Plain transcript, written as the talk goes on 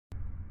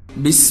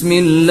بسم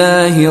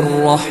الله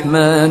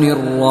الرحمن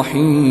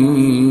الرحيم.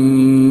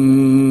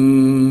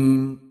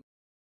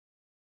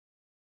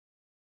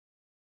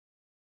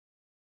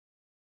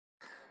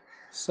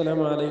 السلام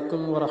عليكم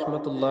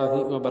ورحمة الله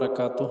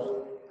وبركاته.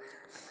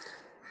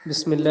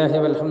 بسم الله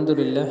والحمد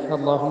لله.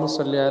 اللهم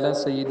صل على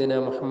سيدنا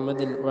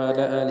محمد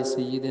وعلى آل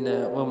سيدنا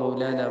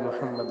ومولانا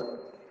محمد.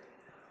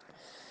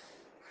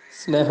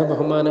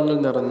 സ്നേഹബഹുമാനങ്ങൾ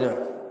നിറഞ്ഞ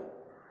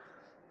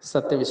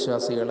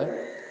സത്യവിശ്വാസികളെ,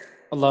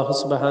 അല്ലാഹു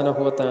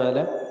സുബ്ഹാനഹു വ തആല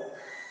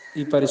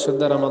ഈ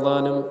പരിശുദ്ധ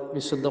റമദാനും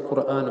വിശുദ്ധ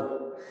ഖുർആനും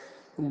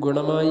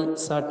ഗുണമായി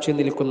സാക്ഷി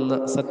നിൽക്കുന്ന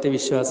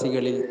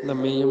സത്യവിശ്വാസികളിൽ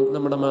നമ്മെയും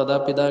നമ്മുടെ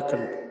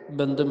മാതാപിതാക്കൾ,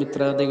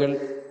 ബന്ധുമിത്രാദികൾ,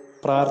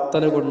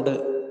 പ്രാർത്ഥന കൊണ്ട്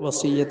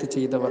വസിയ്യത്ത്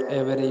ചെയ്തവർ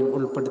ഏവരെയും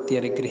ഉൾപ്പെടുത്തി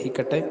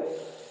അനുഗ്രഹിക്കട്ടെ.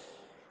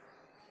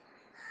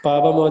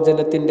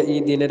 പാപമോചനത്തിൻ്റെ ഈ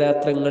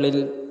ദിനരാത്രങ്ങളിൽ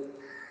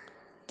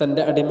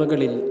തൻ്റെ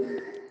അടിമകളിൽ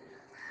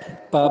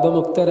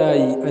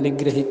പാപമുക്തരായി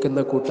അനുഗ്രഹിക്കുന്ന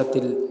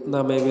കൂട്ടത്തിൽ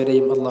നാം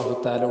ഏവരെയും അല്ലാഹു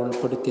തആല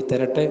ഉൾപ്പെടുത്തി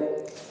തരട്ടെ.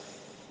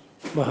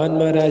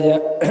 മഹാന്മാരായ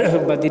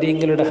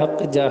ബദരീങ്ങളുടെ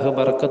ഹക്ക് ജാഹ്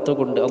ബർക്കത്ത്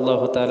കൊണ്ട്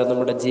അല്ലാഹു തആല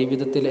നമ്മുടെ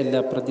ജീവിതത്തിൽ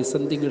എല്ലാ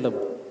പ്രതിസന്ധികളും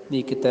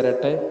നീക്കി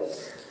തരട്ടെ.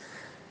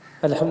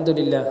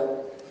 അൽഹംദുലില്ലാഹ്,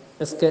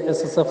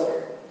 SKSSF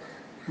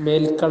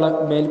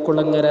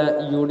മേൽക്കുളങ്ങര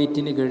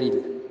യൂണിറ്റിന് കീഴിൽ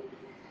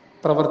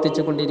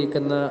പ്രവർത്തിച്ചു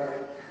കൊണ്ടിരിക്കുന്ന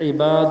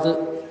ഇബാദ്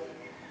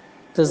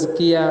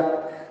തസ്കിയ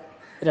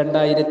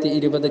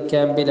 2020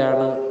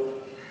 ക്യാമ്പിലാണ്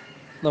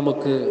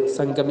നമുക്ക്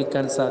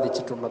സംഗമിക്കാൻ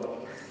സാധിച്ചിട്ടുള്ളത്.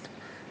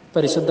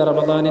 പരിശുദ്ധ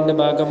റമദാനിൻ്റെ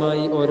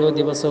ഭാഗമായി ഓരോ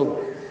ദിവസവും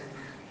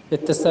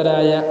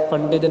വ്യത്യസ്തരായ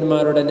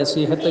പണ്ഡിതന്മാരുടെ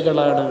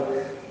നസീഹത്തുകളാണ്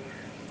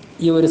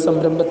ഈ ഒരു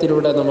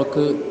സംരംഭത്തിലൂടെ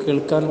നമുക്ക്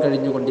കേൾക്കാൻ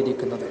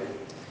കഴിഞ്ഞുകൊണ്ടിരിക്കുന്നത്.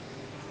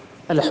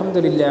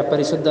 അൽഹംദുലില്ലാഹ്,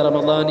 പരിശുദ്ധ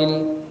റമദാനിൽ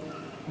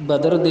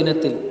ബദർ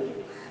ദിനത്തിൽ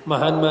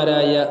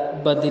മഹാന്മാരായ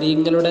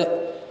ബദരീങ്ങളുടെ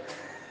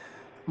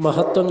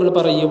മഹത്വങ്ങൾ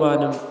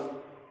പറയുവാനും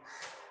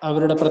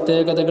അവരുടെ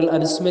പ്രത്യേകതകൾ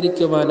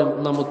അനുസ്മരിക്കുവാനും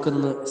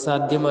നമുക്കിന്ന്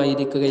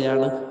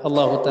സാധ്യമായിരിക്കുകയാണ്.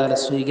 അല്ലാഹു തആല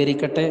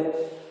സ്വീകരിക്കട്ടെ.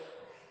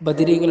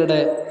 ബദരീങ്ങളുടെ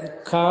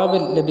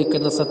കാവൽ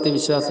ലഭിക്കുന്ന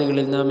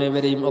സത്യവിശ്വാസികളിൽ നാം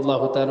ഏവരെയും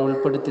അല്ലാഹു തആല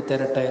ഉൾപ്പെടുത്തി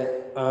തരട്ടെ.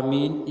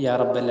 ആമീൻ യാ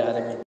റബ്ബൽ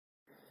ആലമീൻ.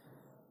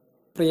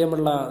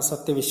 പ്രിയമുള്ള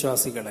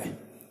സത്യവിശ്വാസികളെ,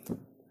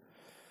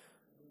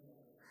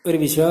 ഒരു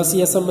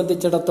വിശ്വാസിയെ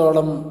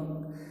സംബന്ധിച്ചിടത്തോളം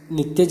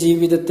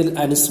നിത്യജീവിതത്തിൽ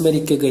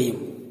അനുസ്മരിക്കുകയും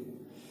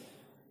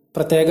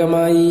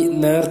പ്രത്യേകമായി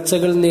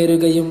നേർച്ചകൾ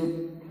നേരുകയും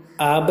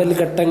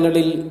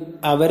ആപൽഘട്ടങ്ങളിൽ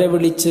അവരെ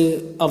വിളിച്ച്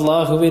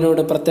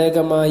അള്ളാഹുവിനോട്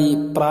പ്രത്യേകമായി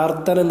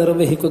പ്രാർത്ഥന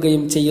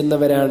നിർവഹിക്കുകയും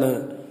ചെയ്യുന്നവരാണ്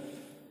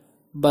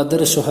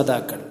ബദർ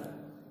ശുഹദാക്കൾ.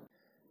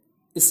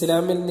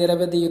 ഇസ്ലാമിൽ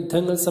നിരവധി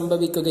യുദ്ധങ്ങൾ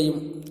സംഭവിക്കുകയും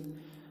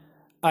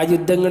ആ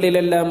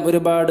യുദ്ധങ്ങളിലെല്ലാം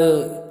ഒരുപാട്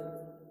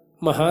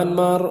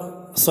മഹാന്മാർ,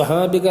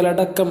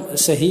 സ്വഹാബികളടക്കം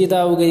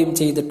ഷഹീദാവുകയും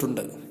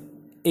ചെയ്തിട്ടുണ്ട്.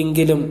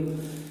 എങ്കിലും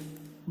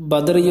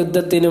ബദർ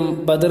യുദ്ധത്തിനും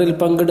ബദറിൽ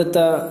പങ്കെടുത്ത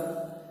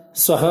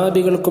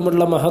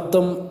സ്വഹാബികൾക്കുമുള്ള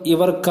മഹത്വം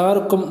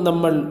ഇവർക്കാർക്കും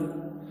നമ്മൾ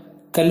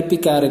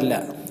കൽപ്പിക്കാറില്ല.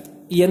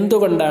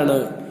 എന്തുകൊണ്ടാണ്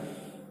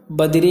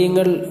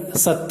ബദരീങ്ങൾ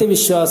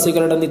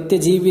സത്യവിശ്വാസികളുടെ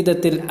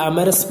നിത്യജീവിതത്തിൽ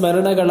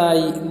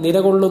അമരസ്മരണകളായി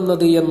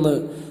നിലകൊള്ളുന്നത് എന്ന്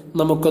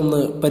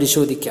നമുക്കൊന്ന്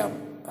പരിശോധിക്കാം.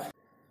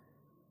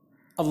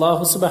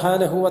 അല്ലാഹു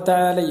സുബ്ഹാനഹു വ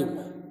തആലയും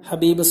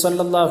ഹബീബ്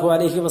സല്ലല്ലാഹു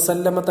അലൈഹി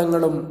വസല്ലമ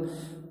തങ്ങളും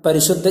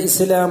പരിശുദ്ധ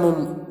ഇസ്ലാമും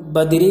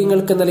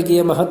ബദരീങ്ങൾക്ക് നൽകിയ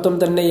മഹത്വം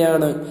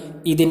തന്നെയാണ്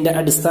ഇതിന്റെ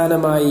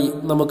അടിസ്ഥാനമായി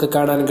നമുക്ക്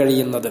കാണാൻ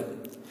കഴിയുന്നത്.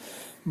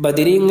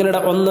 ബദരീങ്ങളുടെ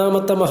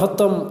ഒന്നാമത്തെ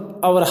മഹത്വം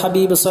അവർ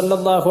ഹബീബ്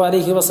സല്ലല്ലാഹു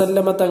അലൈഹി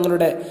വസല്ലമ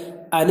തങ്ങളുടെ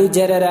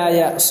അനുചരരായ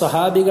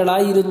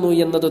സ്വഹാബികളായിരുന്നു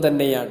എന്നതു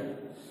തന്നെയാണ്.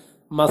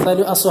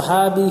 മസലു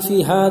അസ്ഹാബി ഫി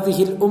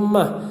ഹാദിഹിൽ ഉമ്മ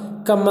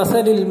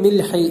കമസലിൽ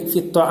മിൽഹി ഫി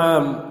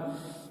ത്വആം.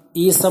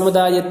 ഈ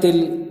സമുദായത്തിൽ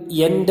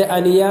എന്റെ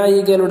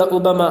അനുയായികളുടെ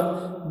ഉപമ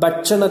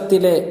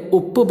ഭക്ഷണത്തിലെ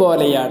ഉപ്പ്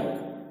പോലെയാണ്.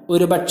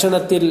 ഒരു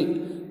ഭക്ഷണത്തിൽ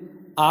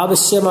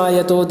ആവശ്യമായ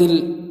തോതിൽ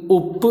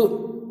ഉപ്പ്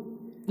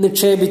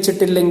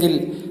നിക്ഷേപിച്ചിട്ടില്ലെങ്കിൽ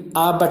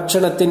ആ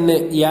ഭക്ഷണത്തിന്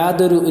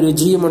യാതൊരു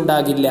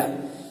രുചിയുമുണ്ടാകില്ല.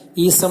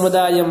 ഈ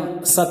സമുദായം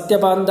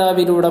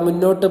സത്യപാന്താവിലൂടെ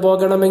മുന്നോട്ട്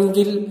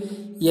പോകണമെങ്കിൽ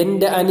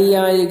എന്റെ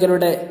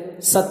അനുയായികളുടെ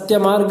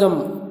സത്യമാർഗം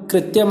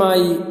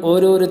കൃത്യമായി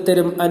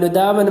ഓരോരുത്തരും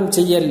അനുധാവനം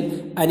ചെയ്യൽ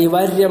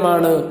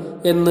അനിവാര്യമാണ്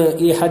എന്ന്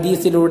ഈ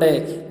ഹദീസിലൂടെ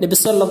നബി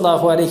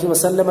സല്ലല്ലാഹു അലൈഹി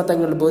വസല്ലമ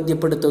തങ്ങൾ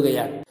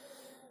ബോധ്യപ്പെടുത്തുകയാണ്.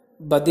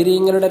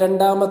 ബദരീങ്ങളുടെ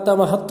രണ്ടാമത്തെ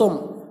മഹത്വം,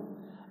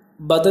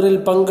 ബദറിൽ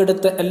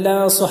പങ്കെടുത്ത എല്ലാ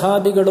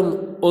സ്വഹാബികളും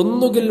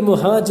ഒന്നുകിൽ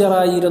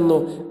മുഹാജിറായിരുന്നു,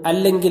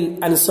 അല്ലെങ്കിൽ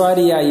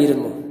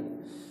അൻസ്വാരിയായിരുന്നു.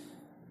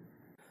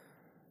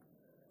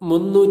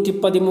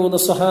 313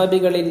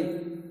 സ്വഹാബികളിൽ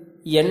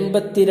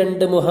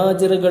 82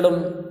 മുഹാജിറുകളും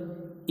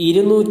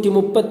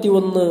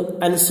 231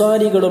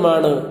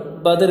 അൻസ്വാരികളുമാണ്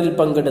ബദറിൽ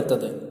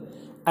പങ്കെടുത്തത്.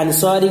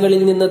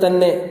 അൻസ്വാരികളിൽ നിന്ന്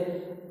തന്നെ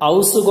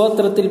ഔസ്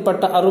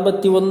ഗോത്രത്തിൽപ്പെട്ട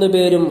 61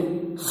 പേരും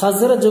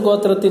ഖസ്റജ്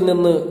ഗോത്രത്തിൽ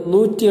നിന്ന്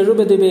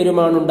 170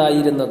 പേരുമാണ്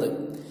ഉണ്ടായിരുന്നത്.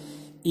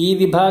 ഈ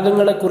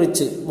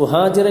വിഭാഗങ്ങളെക്കുറിച്ച്,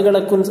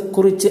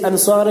 മുഹാജിറുകളെക്കുറിച്ച്,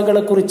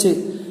 അൻസ്വാറുകളെക്കുറിച്ച്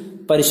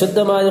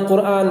പരിശുദ്ധമായ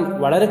ഖുർആൻ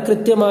വളരെ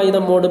കൃത്യമായി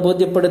നമ്മോട്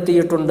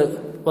ബോധ്യപ്പെടുത്തിയിട്ടുണ്ട്.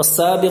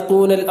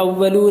 വസ്സാബിഖൂനൽ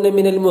അവ്വലൂന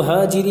മിനൽ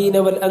മുഹാജിരീന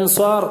വൽ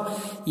അൻസ്വാർ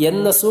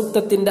എന്ന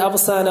സൂക്തത്തിന്റെ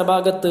അവസാന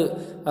ഭാഗത്ത്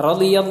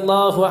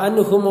റളിയല്ലാഹു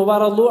അൻഹും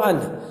വറളു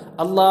അൻഹു,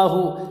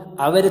 അല്ലാഹു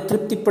അവരെ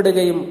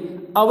തൃപ്തിപ്പെടുകയും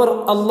അവർ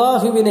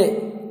അല്ലാഹുവിനെ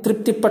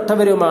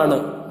തൃപ്തിപ്പെട്ടവരുമാണ്.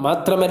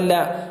 മാത്രമല്ല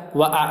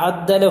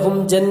വഅഅദ്ദ ലഹും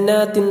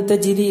ജന്നാത്തിൻ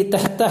തജ്രി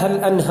തഹ്തഹൽ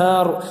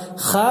അൻഹാർ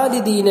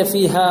ഖാലിദീന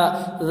ഫീഹാ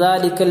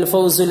ദാലികൽ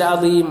ഫൗസുൽ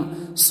അദീം.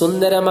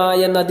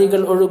 സുന്ദരമായ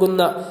നദികൾ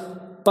ഒഴുകുന്ന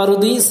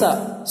പറുദീസ,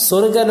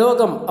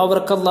 സ്വർഗലോകം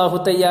അവർക്ക് അല്ലാഹു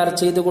തയ്യാർ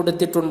ചെയ്തു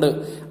കൊടുത്തിട്ടുണ്ട്.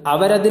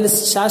 അവരതിൽ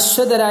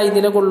ശാശ്വതരായി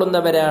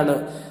നിലകൊള്ളുന്നവരാണ്.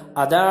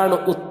 അതാണ്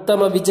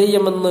ഉത്തമ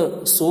വിജയമെന്ന്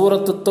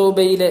സൂറത്ത്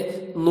തൗബയിലെ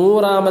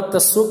 100-ാമത്തെ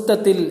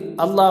സൂക്തത്തിൽ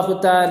അല്ലാഹു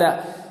തആല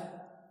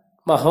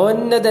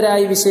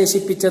മഹോന്നതരായി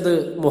വിശേഷിപ്പിച്ചത്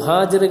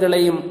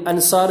മുഹാജിറുകളെയും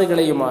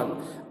അൻസാറുകളെയുമാണ്.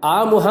 ആ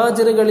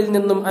മുഹാജിറുകളിൽ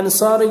നിന്നും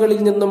അൻസാറുകളിൽ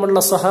നിന്നുമുള്ള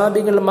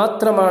സ്വഹാബികൾ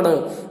മാത്രമാണ്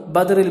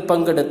ബദറിൽ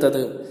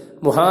പങ്കെടുത്തത്.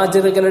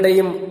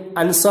 മുഹാജിറുകളുടെയും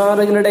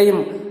അൻസാറുകളുടെയും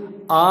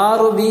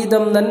 6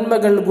 വീതം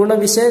നന്മകൾ,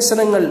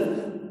 ഗുണവിശേഷണങ്ങൾ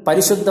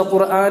പരിശുദ്ധ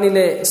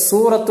ഖുർആനിലെ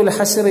സൂറത്തുൽ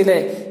ഹശ്റിലെ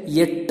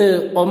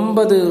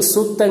 8-9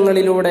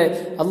 സൂക്തങ്ങളിലൂടെ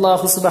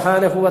അല്ലാഹു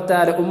സുബ്ഹാനഹു വ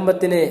തആല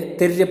ഉമ്മത്തിനെ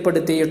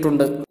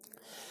തെര്യപ്പെടുത്തിയിട്ടുണ്ട്.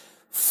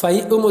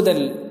 ഫൈഉ മുതൽ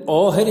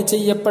ഓഹരി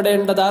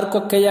ചെയ്യപ്പെടേണ്ടത്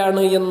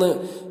ആർക്കൊക്കെയാണ് എന്ന്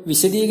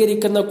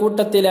വിശദീകരിക്കുന്ന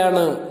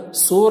കൂട്ടത്തിലാണ്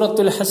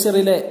സൂറത്തുൽ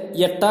ഹശ്റിലെ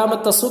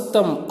 8-ാമത്തെ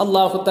സൂക്തം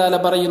അല്ലാഹു തആല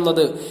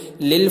പറയുന്നത്.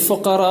 ലിൽ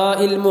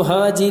ഫുഖറാഇൽ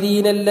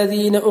മുഹാജിരീന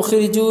അല്ലദീന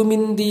ഉഖ്രിജൂ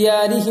മിൻ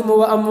ദിയാരിഹിം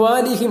വ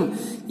അംവാലിഹിം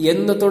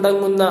എന്ന്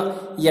തുടങ്ങുന്ന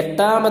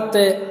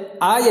 8-ാമത്തെ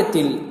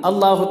ആയത്തിൽ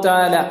അല്ലാഹു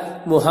തആല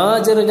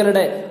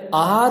മുഹാജിറുകളുടെ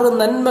 6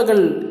 നന്മകൾ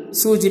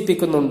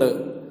സൂചിപ്പിക്കുന്നുണ്ട്.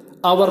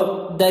 അവർ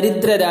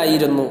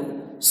ദരിദ്രരായിരുന്നു,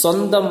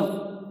 സ്വന്തം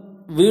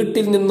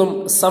വീട്ടിൽ നിന്നും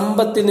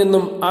സമ്പത്തിൽ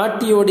നിന്നും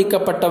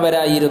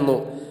ആട്ടിയോടിക്കപ്പെട്ടവരായിരുന്നു.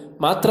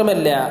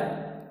 മാത്രമല്ല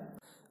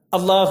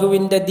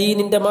അള്ളാഹുവിന്റെ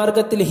ദീനിന്റെ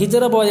മാർഗത്തിൽ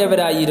ഹിജറ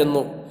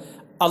പോയവരായിരുന്നു.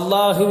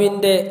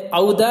 അള്ളാഹുവിന്റെ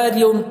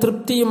ഔദാര്യവും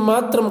തൃപ്തിയും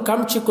മാത്രം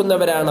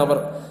കാക്ഷിക്കുന്നവരാണവർ.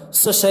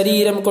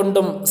 സ്വശരീരം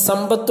കൊണ്ടും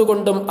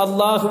സമ്പത്തുകൊണ്ടും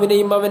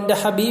അള്ളാഹുവിനെയും അവന്റെ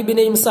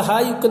ഹബീബിനെയും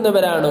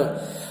സഹായിക്കുന്നവരാണ്.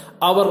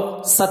 അവർ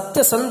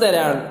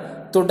സത്യസന്ധരാണ്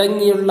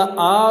തുടങ്ങിയുള്ള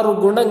 6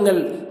 ഗുണങ്ങൾ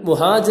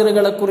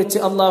മുഹാജിറുകളെ കുറിച്ച്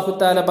അല്ലാഹു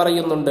തആല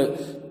പറയുന്നുണ്ട്.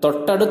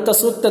 തൊട്ടടുത്ത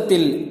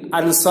സൂക്തത്തിൽ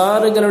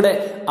അൻസാറുകളുടെ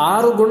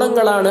 6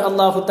 ഗുണങ്ങളാണ്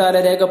അല്ലാഹു തആല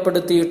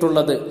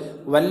രേഖപ്പെടുത്തിയിട്ടുള്ളത്.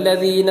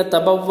 വല്ലദീന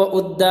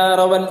തബവ്വഉദ്ദാറ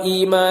വൽ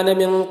ഈമാന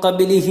മിൻ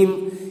ഖബ്ലിഹിം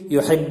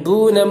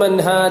യുഹിബ്ബൂന മൻ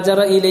ഹാജറ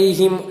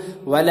ഇലൈഹിം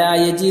വലാ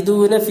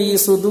യജിദൂന ഫീ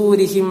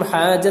സുദൂരിഹിം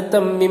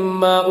ഹാജതൻ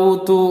മിമ്മാ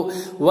ഊതു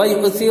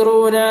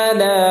വയുസിറൂന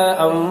അലാ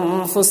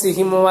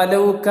അൻഫുസിഹിം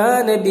വലൗ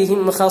കാന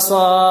ബിഹിം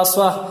ഖസാസ.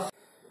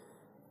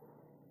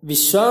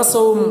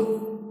 വിശ്വാസവും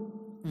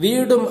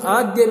വീടും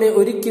ആദ്യമേ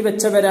ഒരുക്കി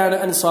വെച്ചവരാണ്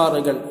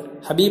അൻസാറുകൾ.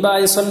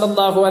 ഹബീബായ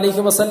സല്ലല്ലാഹു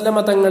അലൈഹി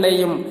വസല്ലമ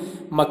തങ്ങളെയും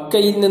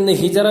മക്കയിൽ നിന്ന്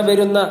ഹിജറ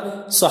വരുന്ന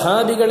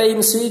സ്വഹാബികളെയും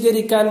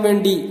സ്വീകരിക്കാൻ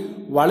വേണ്ടി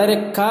വളരെ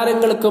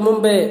കാലങ്ങൾക്ക്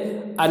മുമ്പേ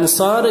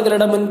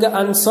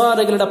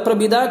അൻസാറുകളുടെ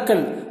പ്രപിതാക്കൾ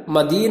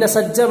മദീന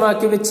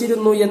സജ്ജമാക്കി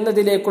വെച്ചിരുന്നു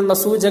എന്നതിലേക്കുള്ള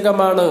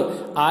സൂചകമാണ്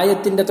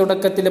ആയത്തിന്റെ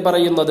തുടക്കത്തിൽ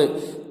പറയുന്നത്.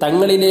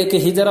 തങ്ങളിലേക്ക്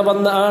ഹിജറ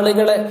വന്ന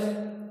ആളുകളെ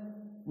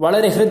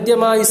വളരെ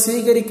ഹൃദ്യമായി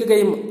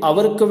സ്വീകരിക്കുകയും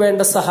അവർക്ക്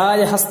വേണ്ട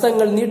സഹായ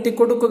ഹസ്തങ്ങൾ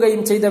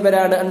നീട്ടിക്കൊടുക്കുകയും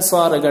ചെയ്തവരാണ്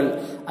അൻസാറുകൾ.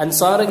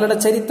 അൻസാറുകളുടെ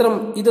ചരിത്രം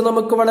ഇത്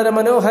നമുക്ക് വളരെ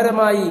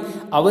മനോഹരമായി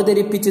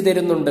അവതരിപ്പിച്ചു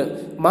തരുന്നുണ്ട്.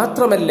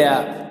 മാത്രമല്ല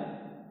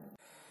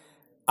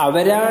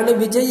അവരാണ്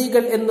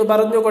വിജയികൾ എന്ന്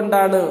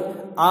പറഞ്ഞുകൊണ്ടാണ്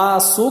ആ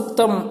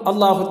സൂക്തം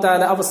അല്ലാഹു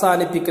തആല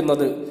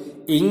അവസാനിപ്പിക്കുന്നത്.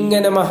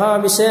 ഇങ്ങനെ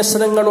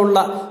മഹാവിശേഷണങ്ങളുള്ള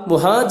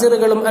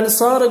മുഹാജിറുകളും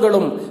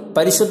അൻസാറുകളും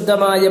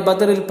പരിശുദ്ധമായ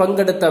ബദറിൽ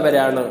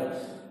പങ്കെടുത്തവരാണ്.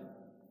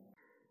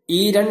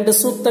 ഈ 2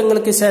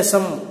 സൂക്തങ്ങൾക്ക്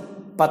ശേഷം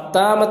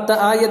 10-ാമത്തെ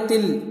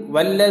ആയത്തിൽ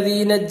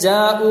വല്ലദീന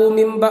ജാഊ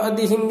മിൻ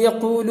ബഅദിഹിം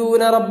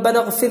യഖൂലൂന റബ്ബന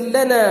ഇഗ്ഫിർ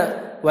ലനാ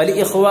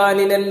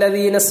വലിഇഖ്വാനിന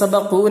അല്ലദീന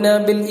സബഖൂനാ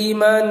ബിൽ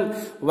ഈമാൻ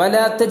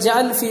വലാ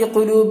തജ്അൽ ഫീ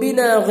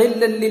ഖുലൂബിനാ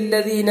ഗില്ലൻ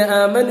ലില്ലദീന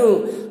ആമനൂ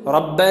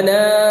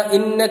റബ്ബനാ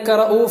ഇന്നക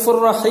റഊഫുർ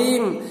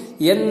റഹീം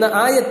എന്ന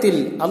ആയത്തിൽ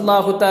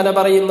അല്ലാഹു തആല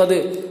പറയുന്നത്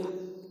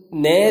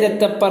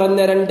നേരത്തെ പറഞ്ഞ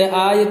 2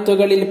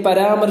 ആയത്തുകളിൽ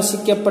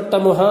പരാമർശിക്കപ്പെട്ട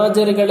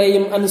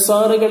മുഹാജിറുകളെയും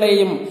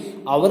അൻസാറുകളെയും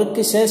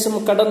അവർക്ക് ശേഷം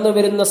കടന്നു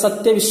വരുന്ന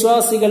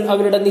സത്യവിശ്വാസികൾ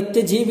അവരുടെ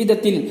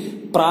നിത്യജീവിതത്തിൽ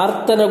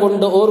പ്രാർത്ഥന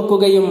കൊണ്ട്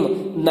ഓർക്കുകയും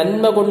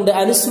നന്മ കൊണ്ട്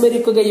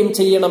അനുസ്മരിക്കുകയും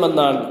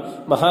ചെയ്യണമെന്നാണ്.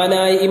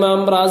 മഹാനായ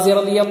ഇമാം റാസി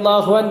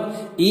റളിയല്ലാഹു അൻഹു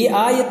ഈ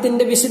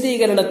ആയത്തിന്റെ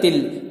വിശദീകരണത്തിൽ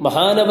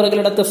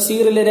മഹാനവറുകളുടെ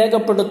തഫ്സീറിൽ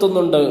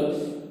രേഖപ്പെടുത്തുന്നുണ്ട്.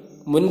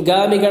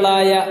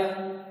 മുൻഗാമികളായ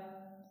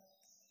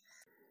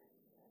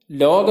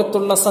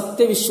ലോകത്തുള്ള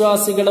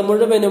സത്യവിശ്വാസികളെ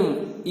മുഴുവനും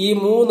ഈ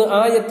 3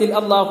 ആയത്തിൽ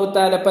അല്ലാഹു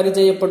തആല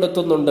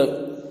പരിചയപ്പെടുത്തുന്നുണ്ട്.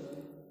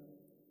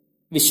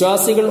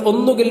 വിശ്വാസികൾ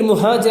ഒന്നുകിൽ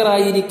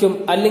മുഹാജിറായിരിക്കും,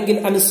 അല്ലെങ്കിൽ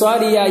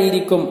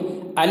അൻസ്വാരിയായിരിക്കും,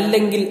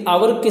 അല്ലെങ്കിൽ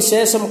അവർക്ക്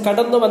ശേഷം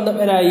കടന്നു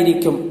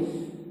വന്നവരായിരിക്കും.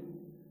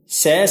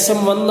 ശേഷം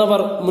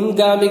വന്നവർ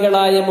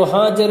മുൻഗാമികളായ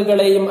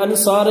മുഹാജിറുകളെയും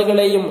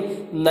അൻസാറുകളെയും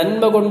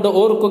നന്മ കൊണ്ട്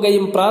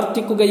ഓർക്കുകയും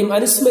പ്രാർത്ഥിക്കുകയും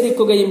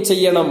അനുസ്മരിക്കുകയും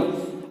ചെയ്യണം.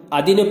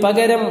 അതിനു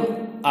പകരം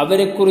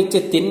അവരെക്കുറിച്ച്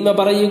തിന്മ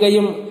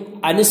പറയുകയും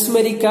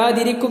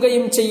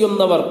അനുസ്മരിക്കാതിരിക്കുകയും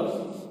ചെയ്യുന്നവർ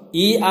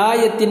ഈ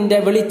ആയത്തിന്റെ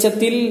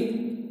വെളിച്ചത്തിൽ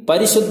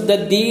പരിശുദ്ധ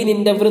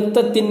ദീനിന്റെ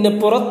വൃത്തത്തിന്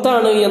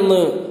പുറത്താണ് എന്ന്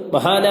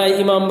മഹാനായ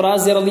ഇമാം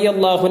റാസി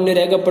റളിയല്ലാഹു അൻഹു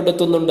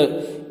രേഖപ്പെടുത്തുന്നുണ്ട്.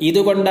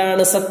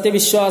 ഇതുകൊണ്ടാണ്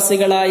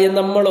സത്യവിശ്വാസികളായ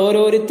നമ്മൾ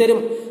ഓരോരുത്തരും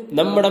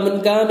നമ്മുടെ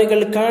മുൻഗാമികൾ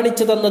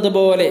കാണിച്ചു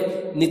തന്നതുപോലെ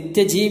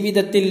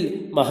നിത്യജീവിതത്തിൽ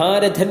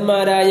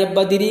മഹാരഥന്മാരായ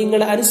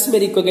ബദരീങ്ങളെ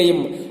അനുസ്മരിക്കുകയും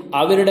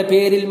അവരുടെ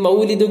പേരിൽ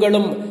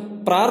മൗലിദുകളും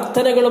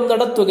പ്രാർത്ഥനകളും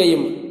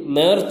നടത്തുകയും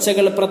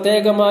നേർച്ചകൾ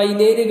പ്രത്യേകമായി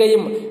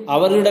നേരുകയും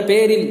അവരുടെ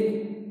പേരിൽ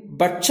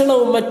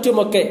ഭക്ഷണവും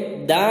മറ്റുമൊക്കെ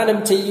ദാനം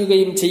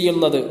ചെയ്യുകയും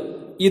ചെയ്യുന്നത്.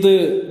 ഇത്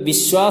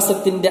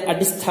വിശ്വാസത്തിന്റെ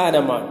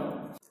അടിസ്ഥാനമാണ്.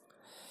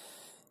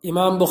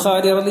 ഇമാം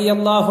ബുഖാരി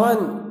റളിയല്ലാഹു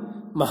അൻഹു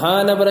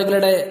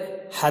മഹാനവറുകളുടെ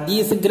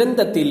ഹദീസ്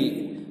ഗ്രന്ഥത്തിൽ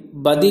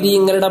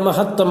ബദരീങ്ങളുടെ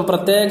മഹത്വം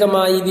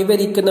പ്രത്യേകമായി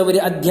വിവരിക്കുന്ന ഒരു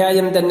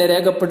അധ്യായം തന്നെ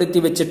രേഖപ്പെടുത്തി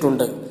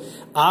വെച്ചിട്ടുണ്ട്.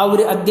 ആ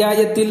ഒരു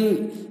അധ്യായത്തിൽ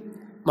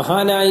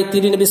മഹാനായ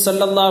തിരുനബി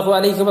സല്ലല്ലാഹു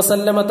അലൈഹി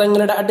വസല്ലമ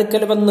തങ്ങളുടെ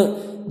അടുക്കൽ വന്ന്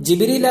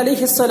ജിബ്രീൽ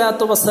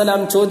അലൈഹിസ്സലാത്തു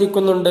വസ്സലാം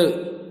ചോദിക്കുന്നുണ്ട്,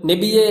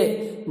 നബിയെ,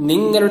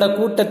 നിങ്ങളുടെ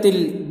കൂട്ടത്തിൽ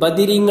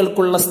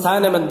ബദരീങ്ങൾക്കുള്ള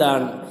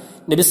സ്ഥാനമെന്താണ്?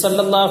 നബി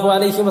സല്ലല്ലാഹു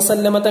അലൈഹി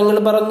വസല്ലമ തങ്ങൾ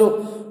പറഞ്ഞു,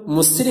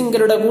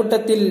 മുസ്ലിങ്ങളുടെ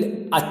കൂട്ടത്തിൽ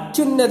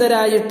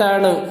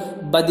അത്യുന്നതരായിട്ടാണ്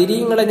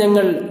ബദരീങ്ങളെ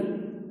ഞങ്ങൾ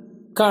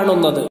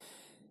കാണുന്നത്.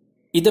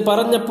 ഇത്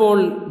പറഞ്ഞപ്പോൾ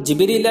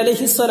ജിബ്രീൽ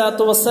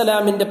അലൈഹിസ്സലാത്തു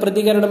വസ്സലാമിന്റെ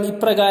പ്രതികരണം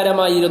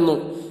ഇപ്രകാരമായിരുന്നു,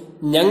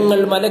 ഞങ്ങൾ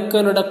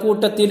മലക്കുകളുടെ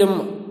കൂട്ടത്തിലും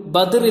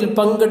ബദറിൽ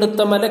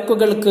പങ്കെടുത്ത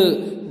മലക്കുകൾക്ക്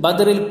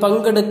ബദറിൽ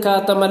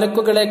പങ്കെടുക്കാത്ത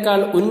മലക്കുകളെക്കാൾ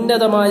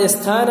ഉന്നതമായ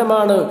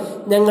സ്ഥാനമാണ്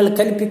ഞങ്ങൾ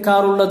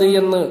കൽപ്പിക്കാറുള്ളത്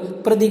എന്ന്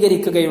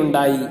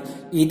പ്രതികരിക്കുകയുണ്ടായി.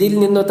 ഇതിൽ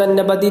നിന്നു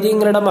തന്നെ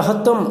ബദരീങ്ങളുടെ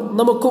മഹത്വം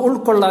നമുക്ക്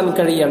ഉൾക്കൊള്ളാൻ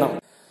കഴിയണം.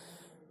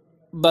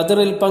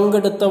 ബദറിൽ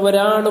പങ്കെടുത്ത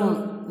ഒരാളും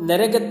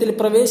നരകത്തിൽ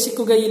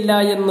പ്രവേശിക്കുകയില്ല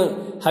എന്ന്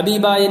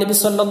ഹബീബായ നബി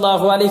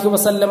സല്ലല്ലാഹു അലൈഹി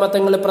വസല്ലമ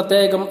തങ്ങൾ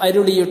പ്രത്യേകം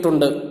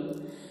അരുളിയിട്ടുണ്ട്.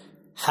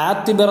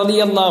 ഹാത്തിബ്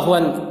റളിയല്ലാഹു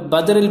അൻഹു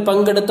ബദറിൽ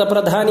പങ്കെടുത്ത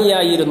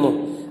പ്രധാനിയായിരുന്നു.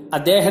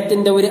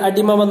 അദ്ദേഹത്തിന്റെ ഒരു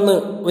അടിമ വന്ന്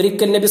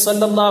ഒരിക്കൽ നബി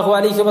സല്ലല്ലാഹു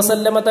അലൈഹി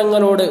വസല്ലമ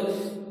തങ്ങളോട്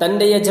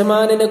തന്റെ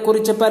യജമാനനെ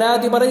കുറിച്ച്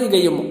പരാതി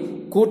പറയുകയും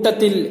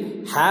കൂട്ടത്തിൽ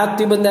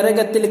ഹാത്തിബ്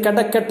നരകത്തിൽ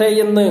കടക്കട്ടെ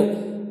എന്ന്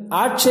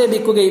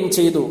ആക്ഷേപിക്കുകയും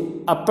ചെയ്തു.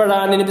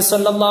 അപ്പോഴാണ് നബി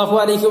സല്ലല്ലാഹു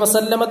അലൈഹി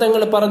വസല്ലമ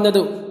തങ്ങൾ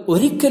പറഞ്ഞത്,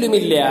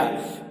 ഒരിക്കലുമില്ല.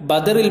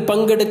 ബദറിൽ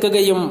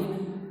പങ്കെടുക്കുകയും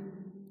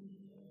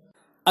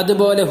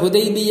അതുപോലെ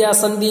ഹുദൈബിയ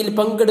സന്ധിയിൽ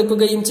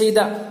പങ്കെടുക്കുകയും ചെയ്ത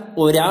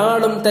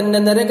ഒരാളും തന്നെ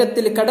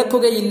നരകത്തിൽ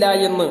കടക്കുകയില്ല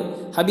എന്ന്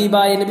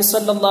ഹബീബായ നബി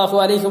സല്ലല്ലാഹു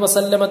അലൈഹി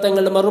വസല്ലമ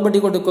തങ്ങൾ മറുപടി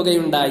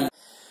കൊടുക്കുകയുണ്ടായി.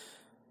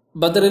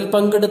 ബദറിൽ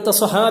പങ്കെടുത്ത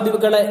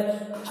സ്വഹാബികളെ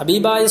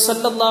ഹബീബായ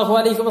സല്ലല്ലാഹു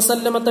അലൈഹി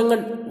വസല്ലമ തങ്ങൾ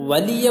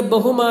വലിയ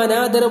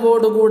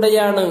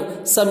ബഹുമാനാദരവോടുകൂടെയാണ്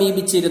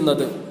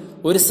സമീപിച്ചിരുന്നത്.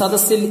 ഒരു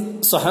സദസ്സിൽ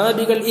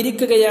സ്വഹാബികൾ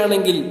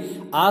ഇരിക്കുകയാണെങ്കിൽ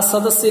ആ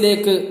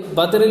സദസ്സിലേക്ക്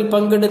ബദറിൽ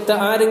പങ്കെടുത്ത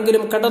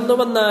ആരെങ്കിലും കടന്നു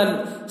വന്നാൽ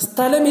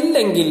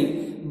സ്ഥലമില്ലെങ്കിൽ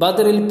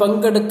ബദറിൽ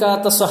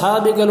പങ്കെടുക്കാത്ത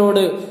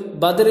സ്വഹാബികളോട്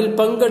ബദറിൽ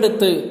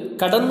പങ്കെടുത്ത്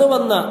കടന്നു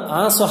വന്ന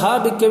ആ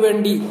സ്വഹാബിക്ക്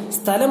വേണ്ടി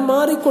സ്ഥലം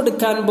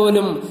മാറിക്കൊടുക്കാൻ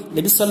പോലും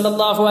നബി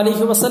സല്ലല്ലാഹു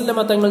അലൈഹി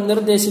വസല്ലമ തങ്ങൾ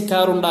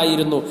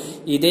നിർദ്ദേശിക്കാറുണ്ടായിരുന്നു.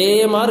 ഇതേ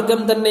മാർഗം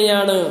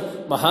തന്നെയാണ്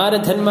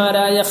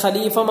മഹാരഥന്മാരായ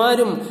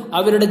ഖലീഫമാരും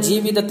അവരുടെ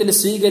ജീവിതത്തിൽ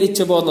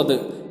സ്വീകരിച്ചു പോന്നത്.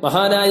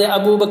 മഹാനായ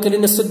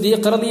അബൂബക്കറിൻ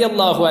സിദ്ദീഖ്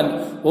റളിയല്ലാഹു അൻഹു,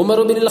 ഉമർ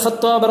ഇബ്നുൽ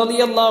ഖത്താബ്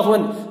റളിയല്ലാഹു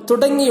അൻഹു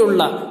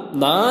തുടങ്ങിയുള്ള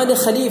 4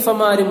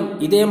 ഖലീഫമാരും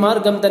ഇതേ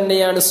മാർഗം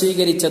തന്നെയാണ്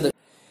സ്വീകരിച്ചത്.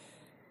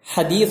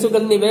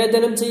 ഹദീസുകൾ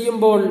നിവേദനം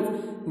ചെയ്യുമ്പോൾ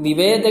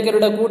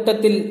നിവേദകരുടെ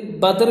കൂട്ടത്തിൽ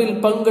ബദറിൽ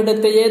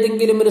പങ്കെടുത്ത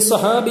ഏതെങ്കിലും ഒരു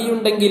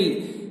സ്വഹാബിയുണ്ടെങ്കിൽ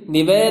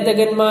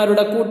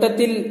നിവേദകന്മാരുടെ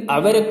കൂട്ടത്തിൽ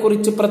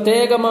അവരെക്കുറിച്ച്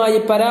പ്രത്യേകമായി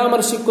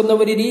പരാമർശിക്കുന്ന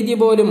ഒരു രീതി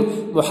പോലും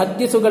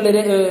മുഹദ്ദിസുകൾ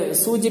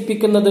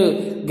സൂചിപ്പിക്കുന്നത്,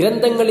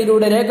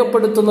 ഗ്രന്ഥങ്ങളിലൂടെ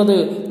രേഖപ്പെടുത്തുന്നത്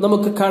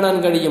നമുക്ക് കാണാൻ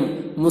കഴിയും.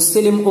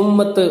 മുസ്ലിം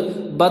ഉമ്മത്ത്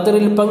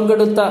ബദറിൽ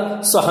പങ്കെടുത്ത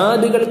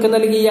സ്വഹാബികൾക്ക്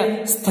നൽകിയ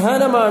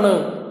സ്ഥാനമാണ്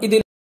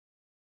ഇതിൽ.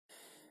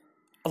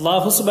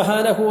 അല്ലാഹു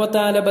സുബ്ഹാനഹു വ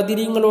തആല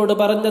ബദരീങ്ങളോട്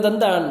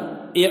പറഞ്ഞതെന്താണ്?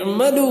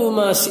 ഇഅ്മലൂ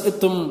മാ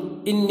ശിഅ്തും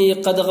ഇന്നി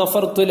ഖദ്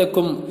ഗഫർതു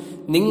ലക്കും.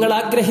 നിങ്ങൾ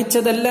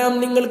ആഗ്രഹിച്ചതെല്ലാം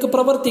നിങ്ങൾക്ക്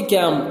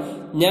പ്രവർത്തിക്കാം,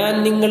 ഞാൻ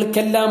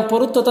നിങ്ങൾക്കെല്ലാം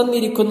പുറത്തു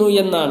തന്നിരിക്കുന്നു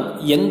എന്നാണ്.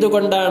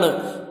 എന്തുകൊണ്ടാണ്?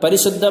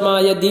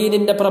 പരിശുദ്ധമായ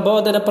ദീനിന്റെ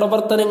പ്രബോധന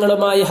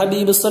പ്രവർത്തനങ്ങളുമായി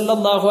ഹബീബ്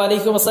സല്ലല്ലാഹു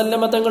അലൈഹി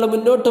വസല്ലമ തങ്ങൾ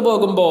മുന്നോട്ട്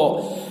പോകുമ്പോൾ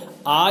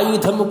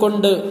ആയുധം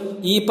കൊണ്ട്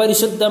ഈ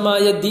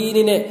പരിശുദ്ധമായ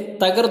ദീനിനെ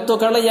തകർത്തു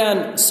കളയാൻ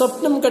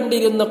സ്വപ്നം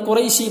കണ്ടിരുന്ന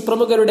ഖുറൈശി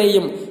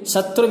പ്രമുഖരുടെയും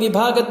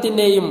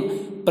ശത്രുവിഭാഗത്തിന്റെയും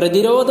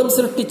പ്രതിരോധം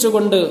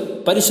സൃഷ്ടിച്ചുകൊണ്ട്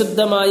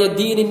പരിശുദ്ധമായ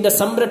ദീനിന്റെ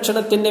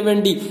സംരക്ഷണത്തിന്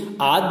വേണ്ടി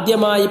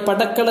ആദ്യമായി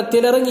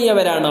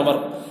പടക്കളത്തിലിറങ്ങിയവരാണവർ.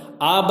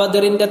 ആ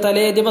ബദറിന്റെ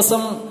തലേ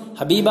ദിവസം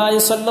ഹബീബായ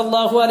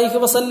സല്ലല്ലാഹു അലൈഹി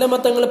വസല്ലമ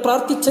തങ്ങൾ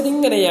പ്രാർത്ഥിച്ചത്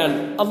ഇങ്ങനെയാണ്: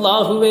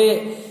 അല്ലാഹുവേ,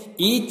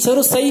 ഈ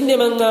ചെറു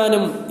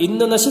സൈന്യമെങ്ങാനും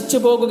ഇന്ന് നശിച്ചു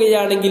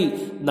പോകുകയാണെങ്കിൽ,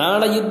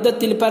 നാളെ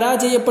യുദ്ധത്തിൽ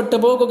പരാജയപ്പെട്ടു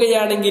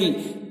പോകുകയാണെങ്കിൽ,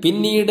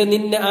 പിന്നീട്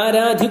നിന്നെ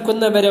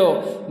ആരാധിക്കുന്നവരോ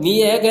നീ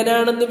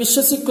ഏകനാണെന്ന്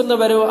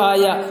വിശ്വസിക്കുന്നവരോ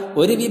ആയ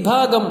ഒരു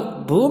വിഭാഗം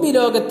ഭൂമി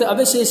ലോകത്ത്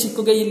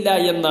അവശേഷിക്കുകയില്ല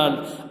എന്നാണ്.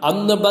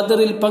 അന്ന്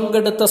ബദറിൽ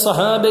പങ്കെടുത്ത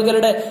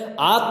സ്വഹാബികളുടെ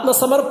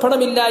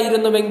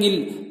ആത്മസമർപ്പണമില്ലായിരുന്നുവെങ്കിൽ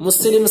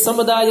മുസ്ലിം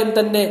സമുദായം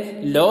തന്നെ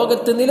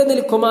ലോകത്ത്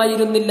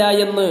നിലനിൽക്കുമായിരുന്നില്ല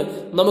എന്ന്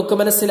നമുക്ക്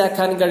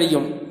മനസ്സിലാക്കാൻ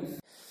കഴിയും.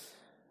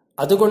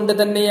 അതുകൊണ്ട്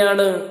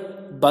തന്നെയാണ്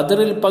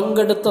ബദറിൽ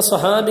പങ്കെടുത്ത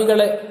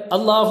സ്വഹാബികളെ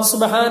അല്ലാഹു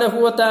സുബ്ഹാനഹു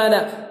വ തആല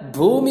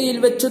ഭൂമിയിൽ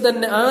വെച്ചു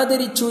തന്നെ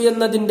ആദരിച്ചു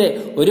എന്നതിന്റെ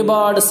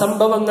ഒരുപാട്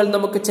സംഭവങ്ങൾ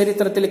നമുക്ക്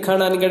ചരിത്രത്തിൽ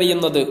കാണാൻ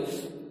കഴിയുന്നത്.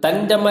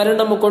 തന്റെ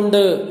മരണം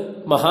കൊണ്ട്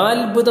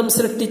മഹാത്ഭുതം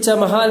സൃഷ്ടിച്ച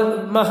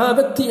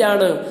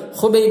മഹാവ്യക്തിയാണ്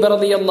ഖുബൈബ്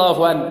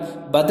റളിയല്ലാഹു അൻഹു.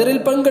 ബദറിൽ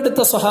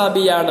പങ്കെടുത്ത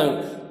സ്വഹാബിയാണ്.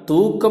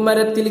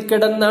 തൂക്കുമരത്തിൽ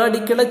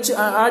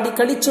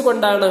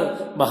ആടിക്കളിച്ചുകൊണ്ടാണ്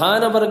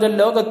മഹാനവർകൾ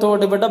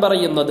ലോകത്തോട് വിട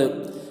പറയുന്നത്.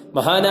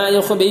 മഹാനായ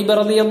ഖുബൈബ്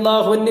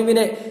റളിയല്ലാഹു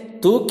അൻഹുവിനെ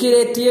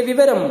തൂക്കിലേറ്റിയ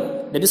വിവരം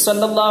നബി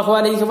സല്ലല്ലാഹു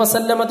അലൈഹി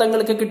വസല്ലമ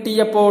തങ്ങൾക്ക്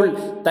കിട്ടിയപ്പോൾ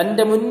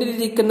തന്റെ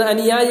മുന്നിലിരിക്കുന്ന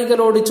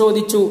അനുയായികളോട്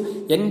ചോദിച്ചു,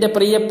 എന്റെ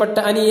പ്രിയപ്പെട്ട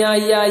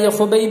അനുയായിയായ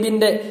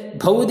ഹുബൈബിന്റെ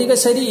ഭൗതിക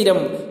ശരീരം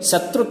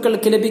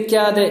ശത്രുക്കൾക്ക്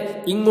ലഭിക്കാതെ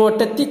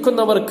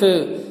ഇങ്ങോട്ടെത്തിക്കുന്നവർക്ക്,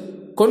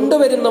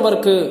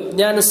 കൊണ്ടുവരുന്നവർക്ക്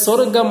ഞാൻ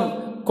സ്വർഗം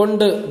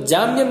കൊണ്ട്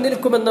ജാമ്യം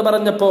നിൽക്കുമെന്ന്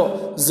പറഞ്ഞപ്പോ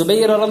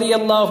സുബൈർ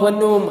റളിയല്ലാഹു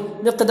അൻഹും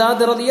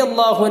മിഖ്ദാദ്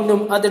റളിയല്ലാഹു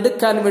അൻഹും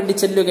അതെടുക്കാൻ വേണ്ടി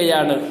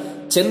ചെല്ലുകയാണ്.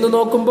 ചെന്നു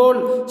നോക്കുമ്പോൾ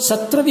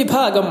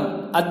ശത്രുവിഭാഗം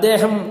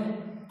അദ്ദേഹം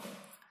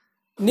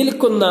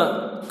നിൽക്കുന്ന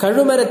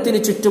കഴുമരത്തിന്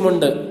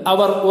ചുറ്റുമുണ്ട്.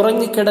 അവർ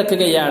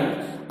ഉറങ്ങിക്കിടക്കുകയാണ്.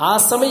 ആ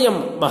സമയം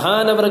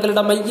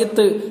മഹാനവറുകളുടെ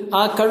മയ്യത്ത്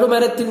ആ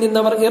കഴുമരത്തിൽ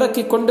നിന്നവർ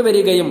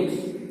ഇറക്കിക്കൊണ്ടുവരികയും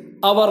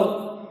അവർ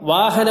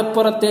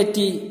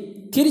വാഹനപ്പുറത്തേറ്റി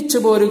തിരിച്ചു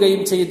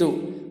പോരുകയും ചെയ്തു.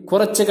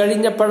 കുറച്ചു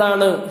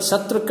കഴിഞ്ഞപ്പോഴാണ്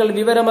ശത്രുക്കൾ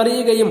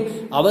വിവരമറിയുകയും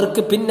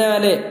അവർക്ക്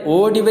പിന്നാലെ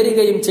ഓടി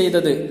വരികയും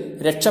ചെയ്തത്.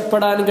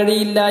 രക്ഷപ്പെടാൻ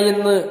കഴിയില്ല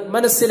എന്ന്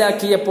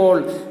മനസ്സിലാക്കിയപ്പോൾ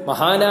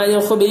മഹാനായ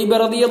ഹുബൈബ്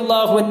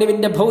റളിയല്ലാഹു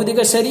അൻഹുവിന്റെ ഭൗതിക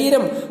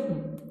ശരീരം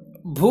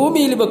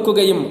ഭൂമിയിൽ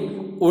വെക്കുകയും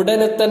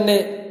ഉടനെ തന്നെ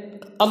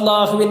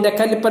അള്ളാഹുവിന്റെ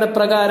കൽപ്പന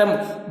പ്രകാരം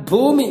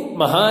ഭൂമി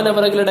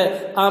മഹാനവറുകളുടെ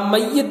ആ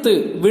മയ്യത്ത്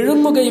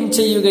വിഴുങ്ങുകയും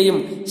ചെയ്യുകയും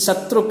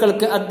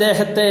ശത്രുക്കൾക്ക്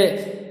അദ്ദേഹത്തെ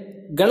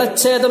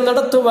ഗളച്ഛേദം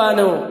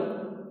നടത്തുവാനോ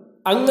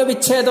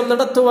അംഗവിച്ഛേദം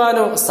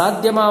നടത്തുവാനോ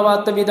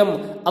സാധ്യമാവാത്ത വിധം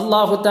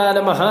അല്ലാഹു തആല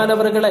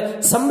മഹാനവറുകളെ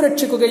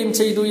സംരക്ഷിക്കുകയും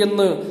ചെയ്തു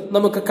എന്ന്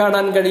നമുക്ക്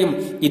കാണാൻ കഴിയും.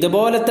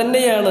 ഇതുപോലെ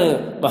തന്നെയാണ്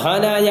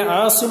മഹാനായ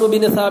ആസിം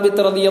ബിൻ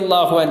സാബിത്ത്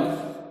റളിയല്ലാഹു അൻഹു.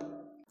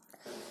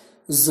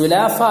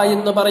 സുലാഫ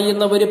എന്ന്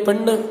പറയുന്ന ഒരു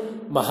പെണ്ണ്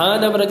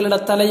മഹാനവറുകളുടെ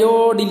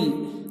തലയോടിൽ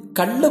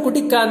കള്ളു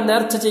കുടിക്കാൻ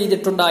നേർച്ച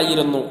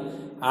ചെയ്തിട്ടുണ്ടായിരുന്നു.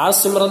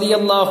 ആസിം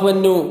റളിയല്ലാഹു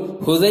അൻഹു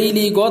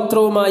ഹുദൈലി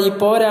ഗോത്രവുമായി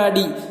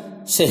പോരാടി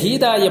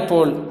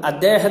ഷഹീദായപ്പോൾ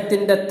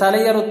അദ്ദേഹത്തിന്റെ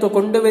തലയറുത്തു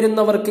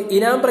കൊണ്ടുവരുന്നവർക്ക്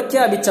ഇനാം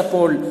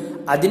പ്രഖ്യാപിച്ചപ്പോൾ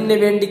അതിനു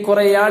വേണ്ടി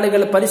കുറെ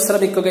ആളുകൾ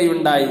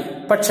പരിശ്രമിക്കുകയുണ്ടായി.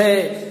 പക്ഷേ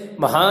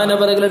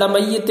മഹാനവറുകളുടെ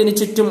മയ്യത്തിന്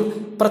ചുറ്റും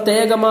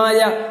പ്രത്യേകമായ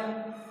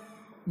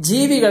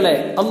ജീവികളെ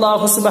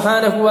അല്ലാഹു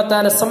സുബ്ഹാനഹു വ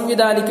തആല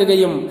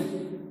സംവിധാനിക്കുകയും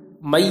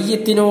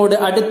മയ്യത്തിനോട്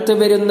അടുത്ത്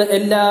വരുന്ന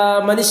എല്ലാ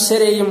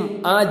മനുഷ്യരെയും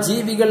ആ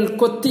ജീവികൾ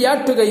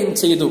കൊത്തിയാട്ടുകയും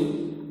ചെയ്തു.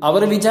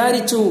 അവർ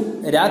വിചാരിച്ചു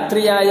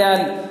രാത്രിയായാൽ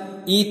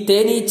ഈ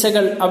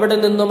തേനീച്ചകൾ അവിടെ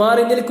നിന്ന്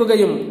മാറി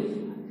നിൽക്കുകയും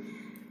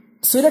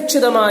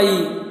സുരക്ഷിതമായി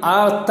ആ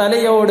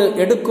തലയോട്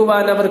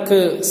എടുക്കുവാൻ അവർക്ക്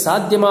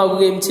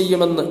സാധ്യമാവുകയും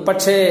ചെയ്യുമെന്ന്.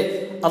 പക്ഷേ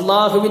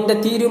അള്ളാഹുവിന്റെ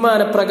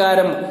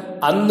തീരുമാനപ്രകാരം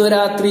അന്നു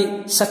രാത്രി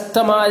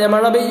ശക്തമായ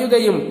മഴ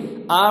പെയ്യുകയും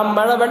ആ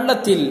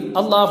മഴവെള്ളത്തിൽ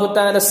അല്ലാഹു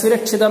തആല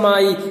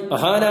സുരക്ഷിതമായി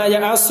മഹാനായ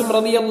ആസിം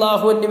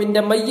റളിയല്ലാഹു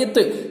അൻഹുവിന്റെ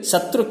മയ്യത്ത്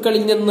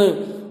ശത്രുക്കളിൽ നിന്ന്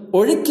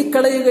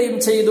ഒഴുക്കിക്കളയുകയും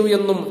ചെയ്തു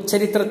എന്നും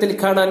ചരിത്രത്തിൽ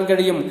കാണാൻ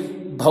കഴിയും.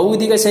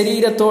 ഭൗതിക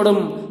ശരീരത്തോടും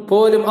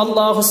പോലും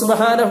അല്ലാഹു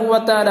സുബ്ഹാനഹു വ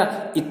തആല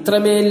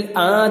ഇത്രമേൽ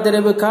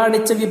ആദരവ്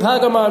കാണിച്ച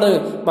വിഭാഗമാണ്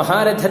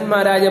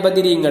മഹാരഥന്മാരായ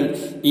ബദരീങ്ങൾ.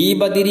 ഈ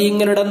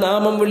ബദരീങ്ങളുടെ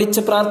നാമം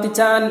വിളിച്ച്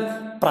പ്രാർത്ഥിച്ചാൽ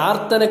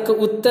പ്രാർത്ഥനക്ക്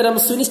ഉത്തരം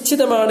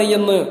സുനിശ്ചിതമാണ്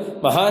എന്ന്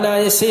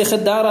മഹാനായ ശൈഖ്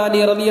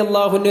ദാറാനി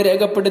റളിയല്ലാഹു അൻഹു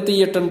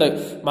രേഖപ്പെടുത്തിയിട്ടുണ്ട്.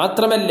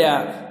 മാത്രമല്ല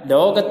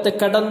ലോകത്ത്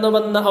കടന്നു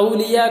വന്ന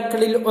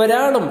ഔലിയാക്കളിൽ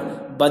ഒരാളും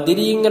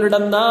ബദരീങ്ങളുടെ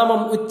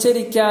നാമം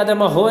ഉച്ചരിക്കാതെ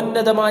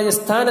മഹോന്നതമായ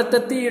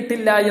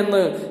സ്ഥാനത്തെത്തിയിട്ടില്ല എന്ന്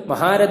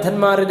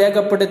മഹാരഥന്മാർ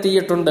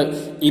രേഖപ്പെടുത്തിയിട്ടുണ്ട്.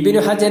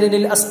 ഇബ്നു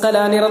ഹജറിൽ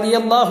അസ്ഖലാനി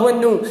റളിയല്ലാഹു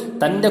അൻഹു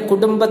തന്റെ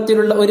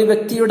കുടുംബത്തിലുള്ള ഒരു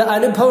വ്യക്തിയുടെ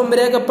അനുഭവം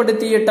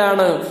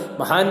രേഖപ്പെടുത്തിയിട്ടാണ്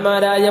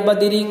മഹാന്മാരായ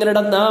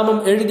ബദരീങ്ങളുടെ നാമം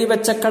എഴുതി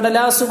വെച്ച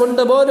കടലാസ്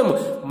കൊണ്ട് പോലും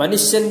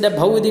മനുഷ്യന്റെ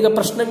ഭൗതിക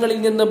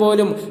പ്രശ്നങ്ങളിൽ നിന്ന്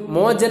പോലും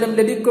മോചനം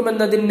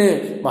ലഭിക്കുമെന്നതിന്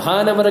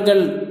മഹാനവറുകൾ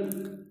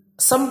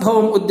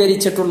സംഭവം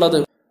ഉദ്ധരിച്ചിട്ടുള്ളത്.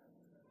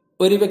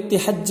 ഒരു വ്യക്തി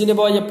ഹജ്ജിന്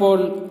പോയപ്പോൾ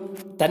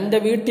തന്റെ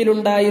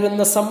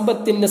വീട്ടിലുണ്ടായിരുന്ന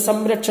സമ്പത്തിന്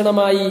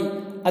സംരക്ഷണമായി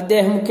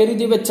അദ്ദേഹം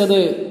കരുതി വെച്ചത്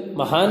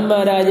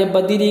മഹാന്മാരായ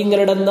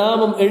ബദരീങ്ങളുടെ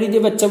നാമം എഴുതി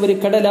വെച്ച ഒരു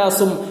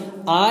കടലാസും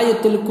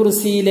ആയത്തുൽ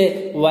കുർസിയിലെ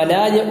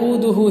വലാ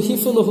യഊദുഹു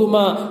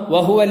ഹിഫ്ളുഹുമാ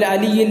വഹുവൽ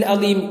അലിയുൽ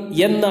അലീം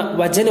എന്ന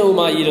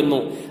വചനവുമായിരുന്നു.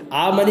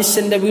 ആ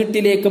മനുഷ്യന്റെ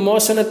വീട്ടിലേക്ക്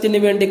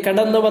മോഷണത്തിന് വേണ്ടി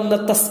കടന്നു വന്ന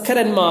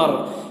തസ്കരന്മാർ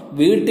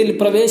വീട്ടിൽ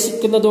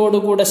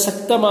പ്രവേശിക്കുന്നതോടുകൂടെ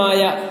ശക്തമായ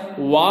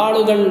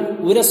വാളുകൾ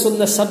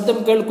ഉരസുന്ന ശബ്ദം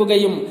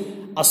കേൾക്കുകയും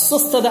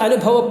അസ്വസ്ഥത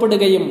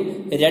അനുഭവപ്പെടുകയും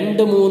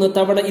 2-3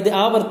 തവണ ഇത്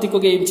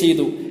ആവർത്തിക്കുകയും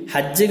ചെയ്തു.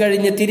 ഹജ്ജ്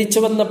കഴിഞ്ഞ് തിരിച്ചു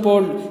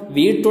വന്നപ്പോൾ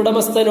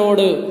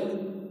വീട്ടുടമസ്ഥനോട്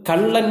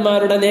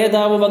കള്ളന്മാരുടെ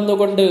നേതാവ്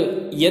വന്നുകൊണ്ട്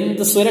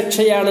എന്ത്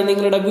സുരക്ഷയാണ്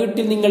നിങ്ങളുടെ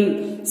വീട്ടിൽ നിങ്ങൾ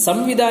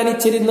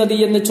സംവിധാനിച്ചിരുന്നത്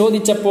എന്ന്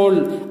ചോദിച്ചപ്പോൾ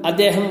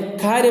അദ്ദേഹം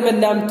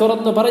കാര്യമെല്ലാം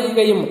തുറന്നു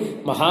പറയുകയും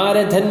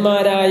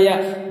മഹാരഥന്മാരായ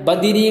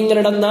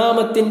ബദരീങ്ങളുടെ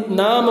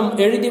നാമം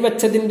എഴുതി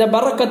വച്ചതിന്റെ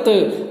ബറക്കത്ത്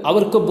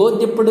അവർക്ക്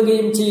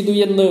ബോധ്യപ്പെടുകയും ചെയ്തു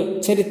എന്ന്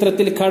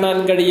ചരിത്രത്തിൽ കാണാൻ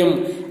കഴിയും.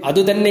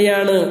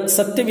 അതുതന്നെയാണ്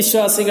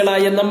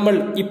സത്യവിശ്വാസികളായ നമ്മൾ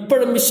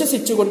ഇപ്പോഴും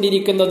വിശ്വസിച്ചു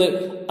കൊണ്ടിരിക്കുന്നത്.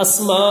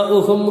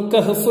 അസ്മാഉഹും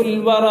കഹ്ഫുൽ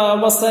വറാ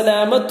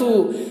വസലാമതു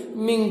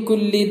മിൻ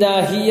കുല്ലി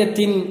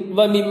ദാഹിയത്തിൻ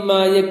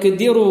വമിമ്മാ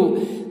യഖ്ദിറു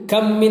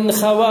കം മിൻ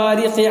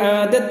ഖവാരിഖി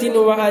ആദത്തിൻ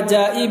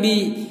വഅജായിബി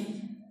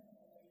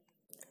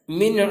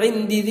മിൻ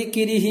ഇൻദി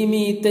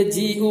ദിക്രിഹിമി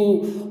തജീഉ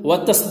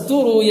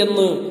വതസ്ദുറു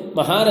എന്ന്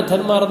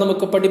മഹാരഥന്മാർ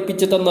നമുക്ക്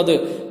പഠിപ്പിച്ചു തന്നത്.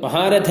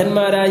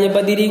 മഹാരഥന്മാരായ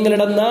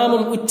ബദരീങ്ങളുടെ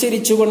നാമം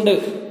ഉച്ചരിച്ചുകൊണ്ട്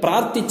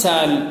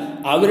പ്രാർത്ഥിച്ചാൽ,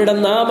 അവരുടെ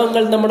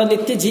നാമങ്ങൾ നമ്മുടെ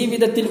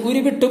നിത്യജീവിതത്തിൽ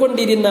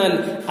ഉരുവിട്ടുകൊണ്ടിരുന്നാൽ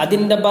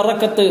അതിന്റെ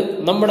ബറക്കത്ത്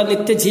നമ്മുടെ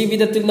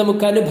നിത്യജീവിതത്തിൽ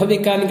നമുക്ക്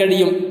അനുഭവിക്കാൻ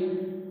കഴിയും.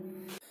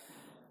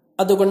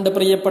 അതുകൊണ്ട്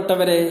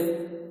പ്രിയപ്പെട്ടവരെ,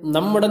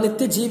 നമ്മുടെ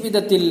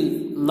നിത്യജീവിതത്തിൽ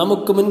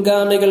നമുക്ക്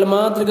മുൻഗാമികൾ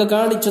മാതൃക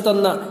കാണിച്ചു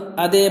തന്ന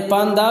അതേ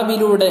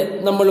പാന്താവിലൂടെ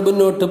നമ്മൾ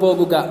മുന്നോട്ട്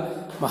പോകുക.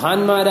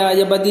 മഹാന്മാരായ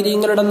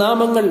ബദരീങ്ങളുടെ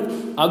നാമങ്ങൾ,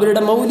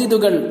 അവരുടെ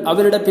മൗലിദുകൾ,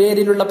 അവരുടെ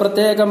പേരിലുള്ള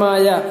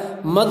പ്രത്യേകമായ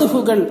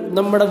മദ്ഹുകൾ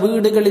നമ്മുടെ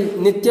വീടുകളിൽ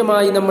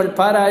നിത്യമായി നമ്മൾ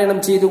പാരായണം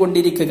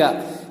ചെയ്തുകൊണ്ടിരിക്കുക.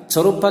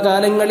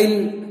 ചെറുപ്പകാലങ്ങളിൽ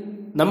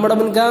നമ്മുടെ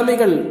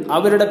മുൻഗാമികൾ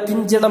അവരുടെ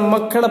പിഞ്ചിളം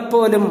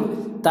മക്കളെപ്പോലും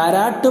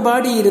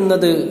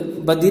താരാട്ടുപാടിയിരുന്നത്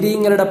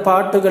ബദരീങ്ങളുടെ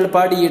പാട്ടുകൾ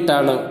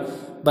പാടിയിട്ടാണ്,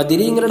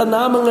 ബദരീങ്ങളുടെ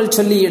നാമങ്ങൾ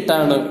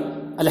ചൊല്ലിയിട്ടാണ്.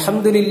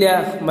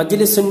 അൽഹംദുലില്ലാഹ്,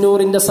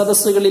 മജ്ലിസുന്നൂറിന്റെ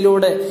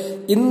സദസ്സുകളിലൂടെ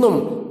ഇന്നും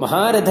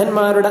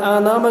മഹാരഥന്മാരുടെ ആ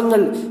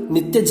നാമങ്ങൾ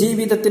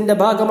നിത്യജീവിതത്തിന്റെ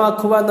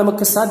ഭാഗമാക്കുവാൻ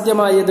നമുക്ക്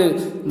സാധ്യമായത്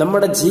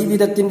നമ്മുടെ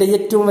ജീവിതത്തിന്റെ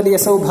ഏറ്റവും വലിയ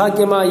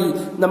സൗഭാഗ്യമായി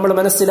നമ്മൾ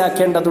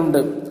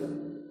മനസ്സിലാക്കേണ്ടതുണ്ട്.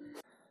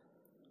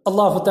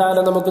 അല്ലാഹു തആല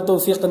നമുക്ക്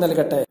തൗഫീഖ്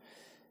നൽകട്ടെ.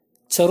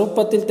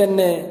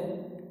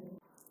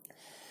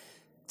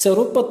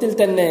 ചെറുപ്പത്തിൽ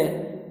തന്നെ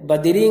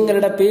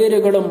ബദരീങ്ങളുടെ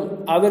പേരുകളും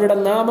അവരുടെ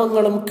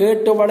നാമങ്ങളും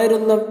കേട്ടു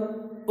വളരുന്ന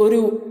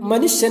ഒരു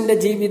മനുഷ്യന്റെ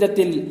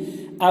ജീവിതത്തിൽ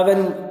അവൻ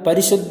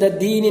പരിശുദ്ധ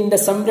ദീനിന്റെ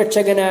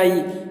സംരക്ഷകനായി,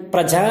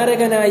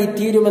 പ്രചാരകനായി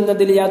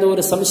തീരുമെന്നതിൽ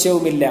യാതൊരു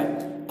സംശയവുമില്ല.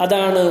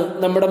 അതാണ്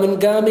നമ്മുടെ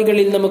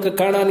മുൻഗാമികളിൽ നമുക്ക്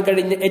കാണാൻ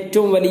കഴിഞ്ഞ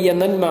ഏറ്റവും വലിയ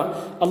നന്മ.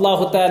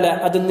 അല്ലാഹു തആല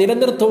അത്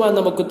നിലനിർത്തുവാൻ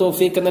നമുക്ക്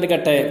തൗഫീഖ്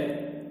നൽകട്ടെ.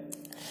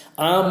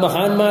 ആ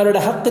മഹാന്മാരുടെ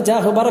ഹക്ക്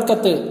ജാഹ്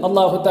ബറക്കത്ത്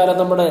അല്ലാഹു തആല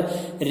നമ്മുടെ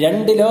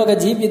രണ്ട് ലോക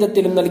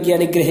ജീവിതത്തിലും നൽകി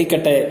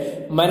അനുഗ്രഹിക്കട്ടെ.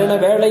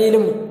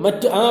 മരണവേളയിലും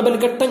മറ്റു ആപൽ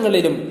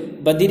ഘട്ടങ്ങളിലും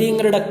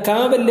ബദരീങ്ങളുടെ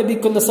കാവൽ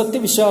ലഭിക്കുന്ന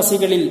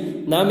സത്യവിശ്വാസികളിൽ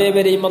നാം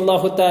ഏവരെയും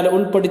അല്ലാഹു തആല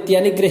ഉൾപ്പെടുത്തി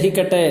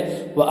അനുഗ്രഹിക്കട്ടെ.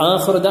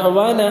 വആഖിറു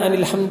ദഅവാനാ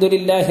അനിൽ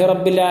ഹംദുലില്ലാഹി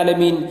റബ്ബിൽ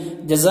ആലമീൻ.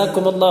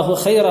 ജസാകുമുല്ലാഹു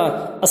ഖൈറ.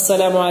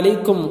 അസ്സലാമു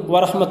അലൈക്കും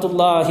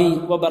വറഹ്മത്തുള്ളാഹി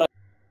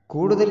വബറകാതുഹു.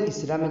 കൂടുതൽ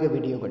ഇസ്ലാമിക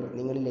വീഡിയോകൾ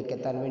നിങ്ങളിലേക്ക്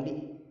എത്താൻ വേണ്ടി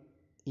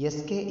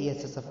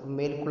SKSSF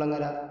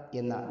മേൽക്കുളങ്ങര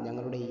എന്ന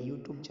ഞങ്ങളുടെ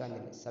യൂട്യൂബ്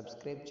ചാനൽ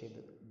സബ്സ്ക്രൈബ് ചെയ്ത്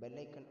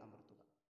ബെല്ലൈക്കൺ